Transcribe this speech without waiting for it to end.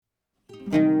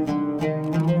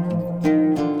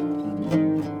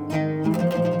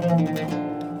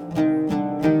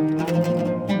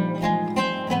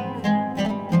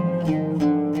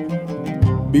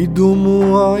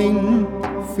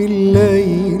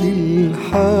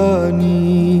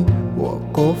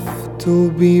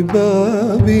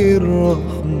بباب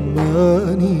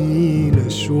الرحمن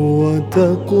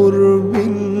نشوة قرب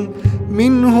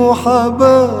منه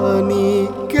حباني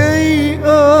كي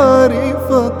أعرف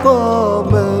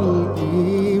طعم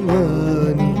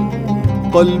الإيمان.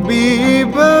 قلبي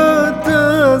بات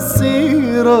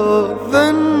أسير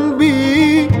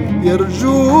ذنبي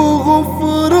يرجو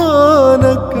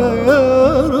غفرانك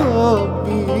يا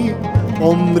ربي.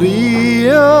 عمري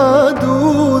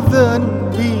يعدو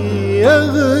ذنبي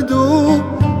يغدو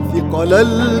ثقل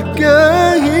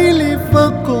الكاهل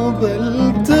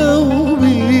فاقبل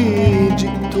توبي.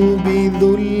 جئت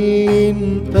بذل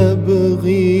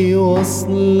أبغي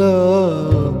وصلا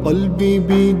قلبي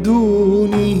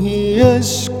بدونه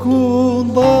يشكو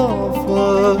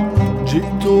ضعفا.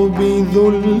 جئت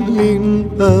بذل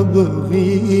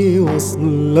أبغي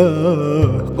وصلا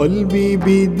قلبي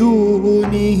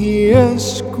بدونه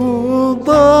يشكو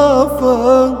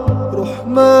ضعفا.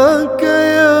 رحمك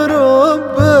يا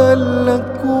رب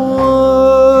الأكوان،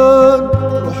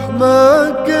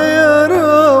 رحمك يا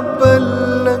رب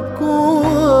الأكوان.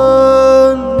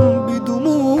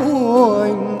 بدموع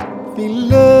في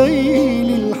الليل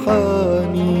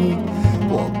الحاني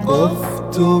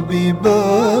وقفت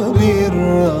بباب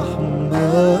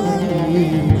الرحمن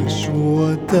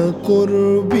نشوة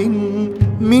قرب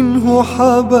منه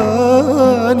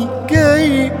حباني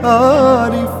كي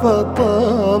أعرف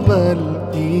طعم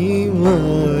الإيمان.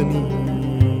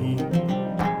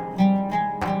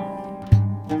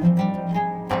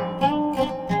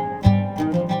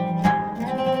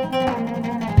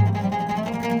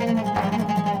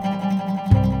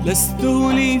 لست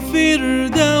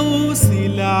لفردوس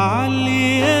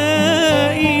العلياء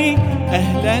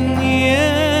أهلا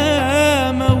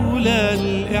يا مولى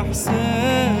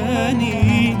الإحسان.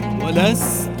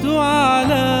 ولست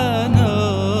على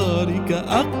نارك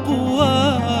أقوى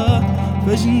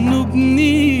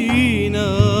فاجنبني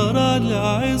نار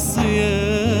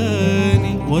العصيان.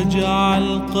 واجعل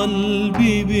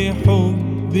قلبي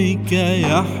بحبك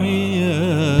يحيا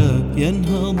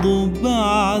ينهض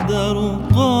بعد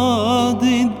رقاد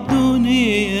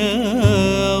الدنيا.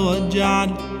 واجعل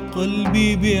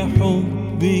قلبي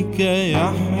بحبك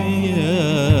يحيا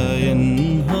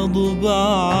ينهض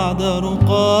بعد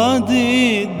رقاد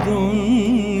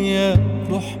الدنيا.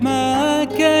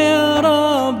 رحمك يا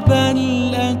رب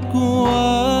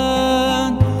الأكوان،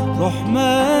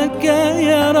 رحمك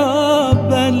يا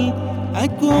رب الأكوان.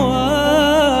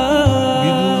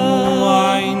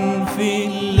 بدموع في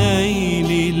الليل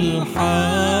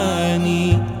الحاني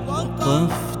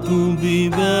وقفت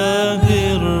بباب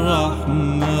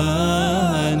الرحمن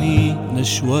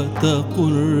نشوة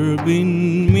قرب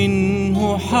منه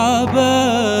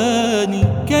حباني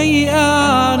كي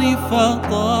أعرف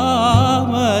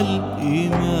طعم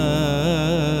الإيمان.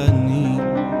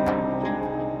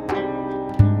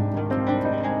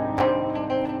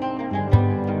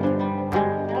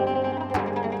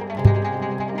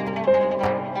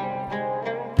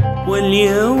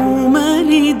 واليوم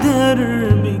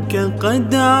لدربك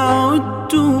قد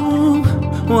عدت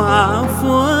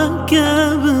وعفوك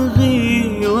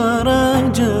أبغي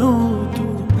ورجوت.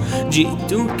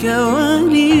 جئتك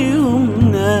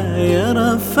وليمناي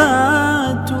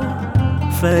رفعت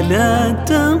فلا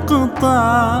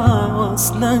تقطع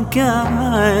وصلك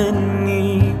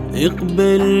عني.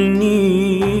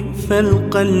 اقبلني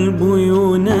فالقلب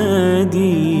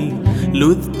ينادي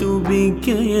لذت بك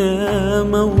يا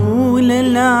مولى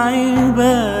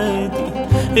العباد.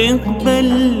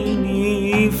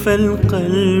 اقبلني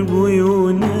فالقلب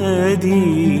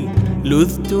ينادي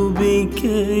لذت بك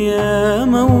يا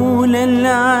مولى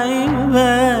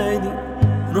العباد.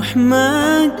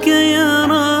 رحمك يا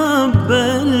رب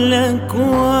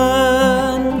الأكوان،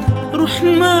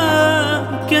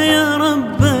 رحمك يا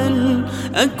رب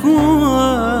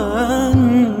الأكوان.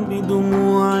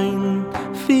 بدموع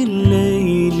في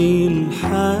الليل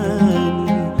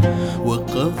الحاني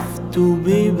وقفت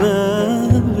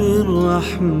بباب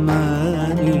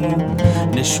الرحمن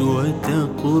نشوة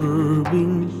قرب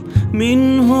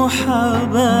منه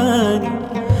حباني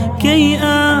كي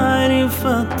أعرف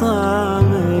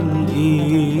طعم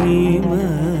الإيمان.